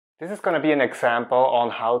This is going to be an example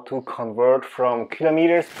on how to convert from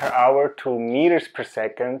kilometers per hour to meters per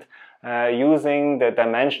second using the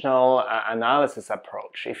dimensional analysis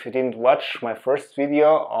approach. If you didn't watch my first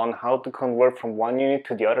video on how to convert from one unit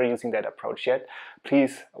to the other using that approach yet,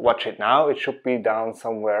 please watch it now. It should be down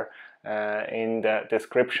somewhere in the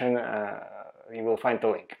description. You will find the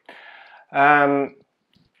link.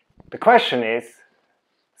 The question is,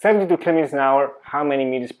 72 kilometers an hour, how many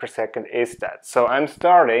meters per second is that? So I'm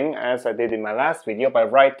starting, as I did in my last video, by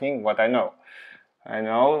writing what I know. I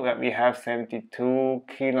know that we have 72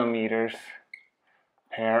 kilometers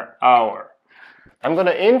per hour. I'm going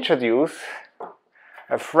to introduce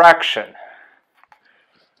a fraction.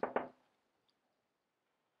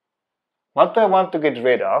 What do I want to get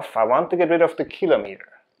rid of? I want to get rid of the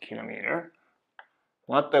kilometer.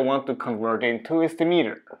 What I want to convert into is the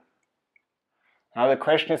meter. Now the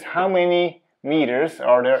question is, how many meters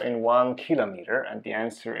are there in 1 kilometer? And the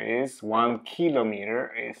answer is 1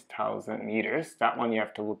 kilometer is 1000 meters. That one you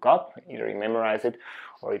have to look up. Either you memorize it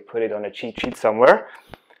or you put it on a cheat sheet somewhere.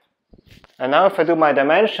 And now if I do my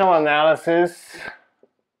dimensional analysis,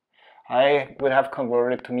 I would have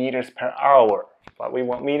converted to meters per hour. But we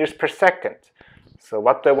want meters per second. So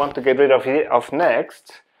what do I want to get rid of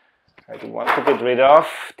next? I do want to get rid of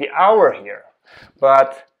the hour here.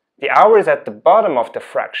 But the hour is at the bottom of the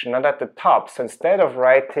fraction, not at the top. So instead of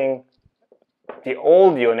writing the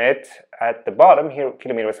old unit at the bottom, here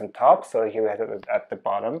kilometer was on top, so here we have it at the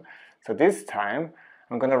bottom. So this time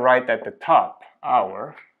I'm going to write at the top,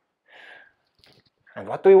 hour. And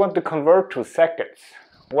what do we want to convert to? Seconds.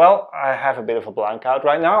 Well, I have a bit of a blank out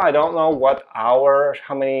right now. I don't know what hour,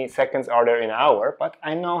 how many seconds are there in an hour, but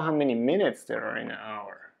I know how many minutes there are in an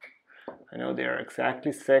hour. I know there are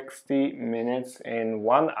exactly 60 minutes in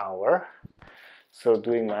 1 hour. So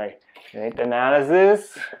doing my unit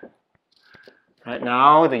analysis, right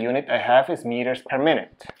now the unit I have is meters per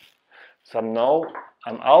minute. So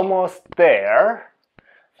I'm almost there.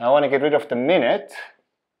 Now I want to get rid of the minute.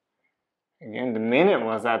 Again, the minute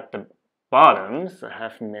was at the bottom, so I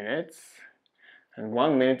have minutes. And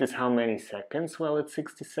 1 minute is how many seconds? Well, it's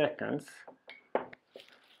 60 seconds.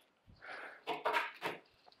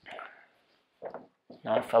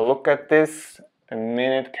 Now if I look at this, the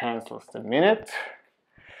minute cancels the minute,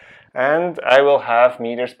 and I will have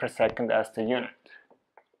meters per second as the unit.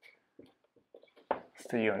 It's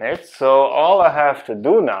the unit. So all I have to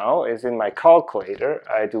do now is in my calculator,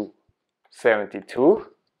 I do 72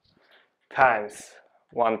 times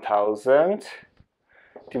 1000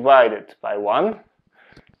 divided by 1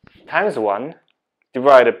 times 1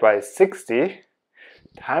 divided by 60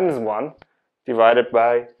 times 1 divided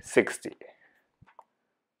by 60.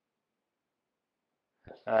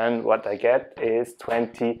 And what I get is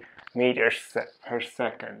 20 meters per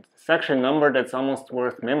second. It's actually a number that's almost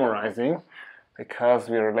worth memorizing because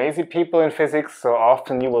we're lazy people in physics, so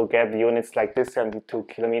often you will get units like this, 72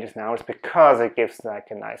 kilometers an hour, because it gives like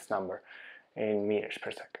a nice number in meters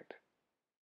per second.